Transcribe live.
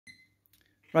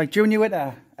Right, Junior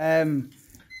Witter.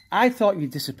 I thought you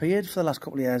disappeared for the last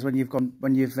couple of years when you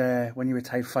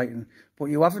retired fighting, but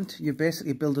you haven't. You're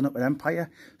basically building up an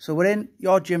empire. So we're in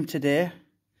your gym today.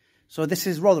 So this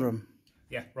is Rotherham.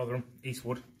 Yeah, Rotherham,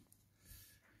 Eastwood.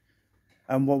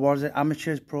 And what was it?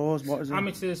 Amateurs, pros? What is it?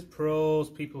 Amateurs, pros,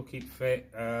 people keep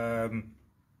fit.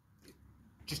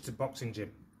 Just a boxing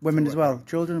gym. Women as well.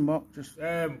 Children and what? Just.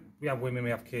 We have women. We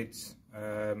have kids.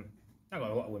 I've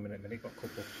got a lot of women at the minute. Got a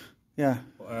couple. Yeah.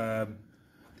 But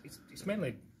it's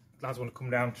mainly lads want to come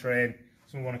down, train.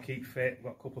 Some want to keep fit. We've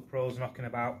got a couple of pros knocking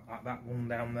about at that one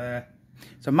down there.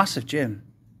 It's a massive gym.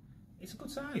 It's a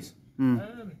good size.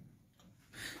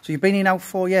 So you've been here now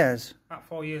 4 years? About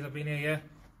 4 years I've been here, yeah.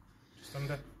 Just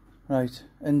under. Right.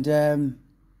 And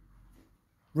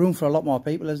room for a lot more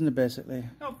people, isn't there, basically?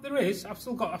 No, there is. I've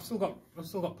still got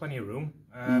plenty of room.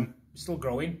 Still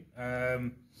growing.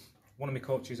 One of my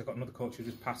coaches, I've got another coach who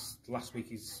just passed last week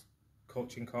his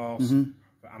coaching course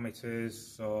for amateurs.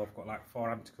 So I've got like 4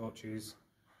 amateur coaches.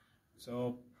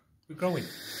 So we're growing.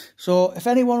 So if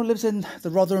anyone who lives in the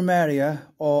Rotherham area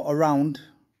or around,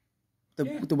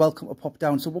 they're welcome to pop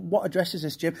down. So what address is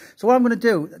this gym? So what I'm going to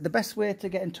do, the best way to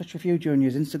get in touch with you, Junior,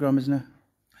 is Instagram, isn't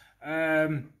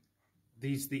it?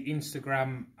 There's the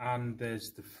Instagram and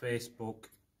there's the Facebook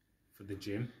for the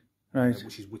gym. Right.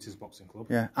 Which is Witter's Boxing Club.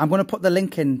 Yeah, I'm going to put the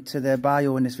link into their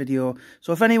bio in this video.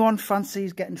 So if anyone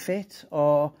fancies getting fit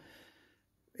or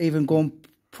even going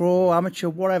pro, amateur,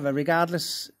 whatever,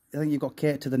 regardless, I think you've got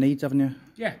catered to the needs, haven't you?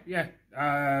 Yeah, yeah.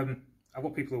 I've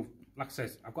got people who, like I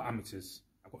said, I've got amateurs.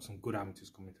 I've got some good amateurs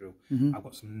coming through. I've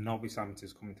got some novice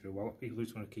amateurs coming through. I've got people who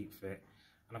just want to keep fit.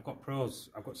 And I've got pros.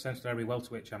 I've got Central Area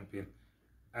welterweight champion.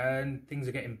 And things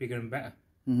are getting bigger and better.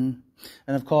 And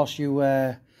of course, you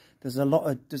there's a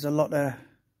lot of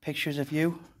pictures of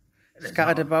you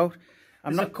scattered about.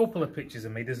 There's a couple of pictures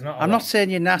of me. There's not. I'm not saying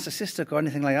you're narcissistic or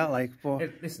anything like that. Like, but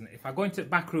listen, if I go into the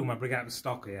back room, I bring out the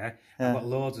stock here. Yeah? I've got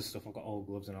loads of stuff. I've got old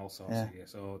gloves and all sorts here.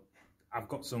 So I've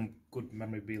got some good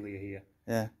memorabilia here.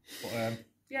 Yeah. But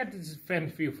yeah, there's a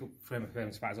few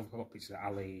famous fighters. I've got pictures of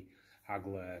Ali,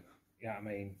 Hagler. Yeah, I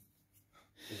mean,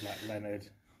 there's like Leonard.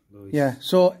 Lewis. Yeah,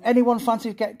 so anyone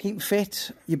fancy keeping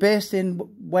fit? You're based in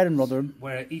where in Rotherham?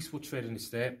 We're at Eastwood Trading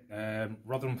Estate,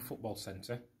 Rotherham Football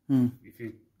Centre. If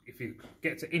you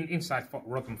get to inside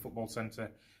Rotherham Football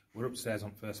Centre, we're upstairs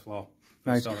on first floor.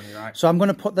 Right. On your right. So I'm going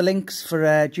to put the links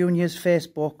for Junior's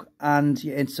Facebook and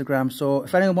your Instagram. So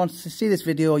if anyone wants to see this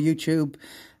video or YouTube,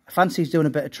 fancies doing a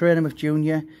bit of training with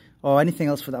Junior or anything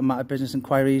else for that matter, business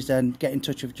inquiries, then get in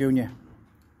touch with Junior.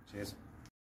 Cheers.